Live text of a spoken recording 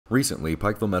Recently,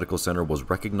 Pikeville Medical Center was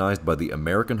recognized by the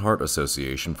American Heart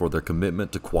Association for their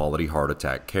commitment to quality heart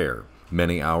attack care.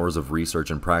 Many hours of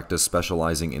research and practice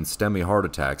specializing in STEMI heart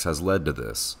attacks has led to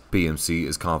this. PMC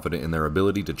is confident in their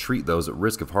ability to treat those at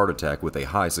risk of heart attack with a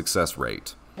high success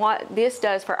rate. What this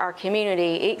does for our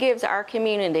community, it gives our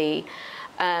community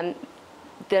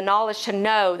the knowledge to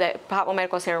know that Pikeville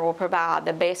Medical Center will provide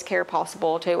the best care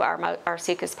possible to our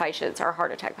sickest patients, our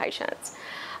heart attack patients.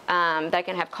 They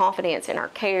can have confidence in our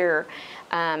care.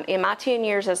 In my 10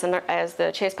 years as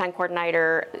the chest pain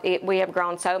coordinator, we have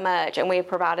grown so much, and we have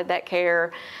provided that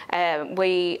care.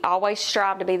 We always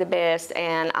strive to be the best,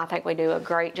 and I think we do a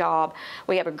great job.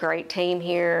 We have a great team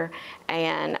here,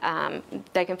 and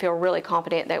they can feel really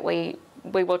confident that we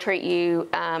will treat you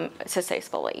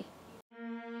successfully.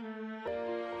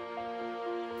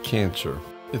 Cancer,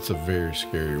 it's a very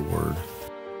scary word.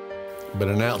 But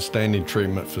an outstanding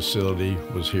treatment facility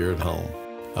was here at home.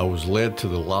 I was led to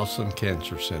the Lawson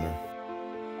Cancer Center.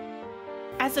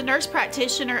 As a nurse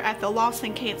practitioner at the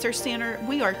Lawson Cancer Center,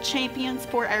 we are champions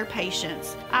for our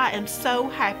patients. I am so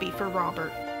happy for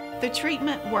Robert. The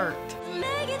treatment worked.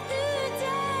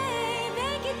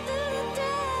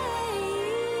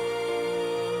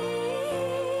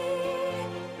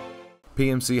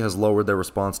 PMC has lowered their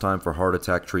response time for heart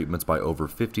attack treatments by over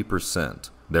 50%.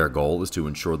 Their goal is to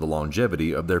ensure the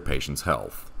longevity of their patients'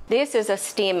 health. This is a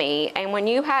STEMI, and when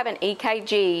you have an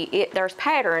EKG, there's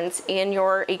patterns in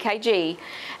your EKG,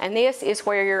 and this is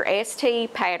where your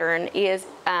ST pattern is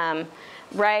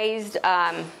raised,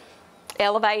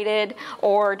 elevated,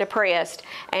 or depressed.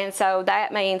 And so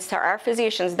that means to our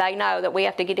physicians, they know that we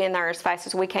have to get in there as fast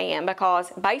as we can, because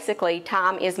basically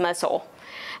time is muscle.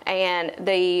 And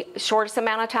the shortest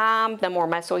amount of time, the more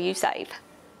muscle you save.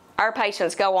 Our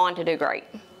patients go on to do great.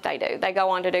 They do. They go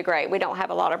on to do great. We don't have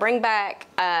a lot of bring back,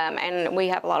 and we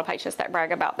have a lot of patients that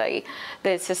brag about the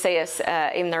success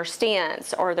in their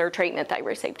stents or their treatment they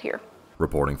received here.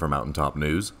 Reporting for Mountaintop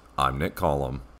News, I'm Nick Collum.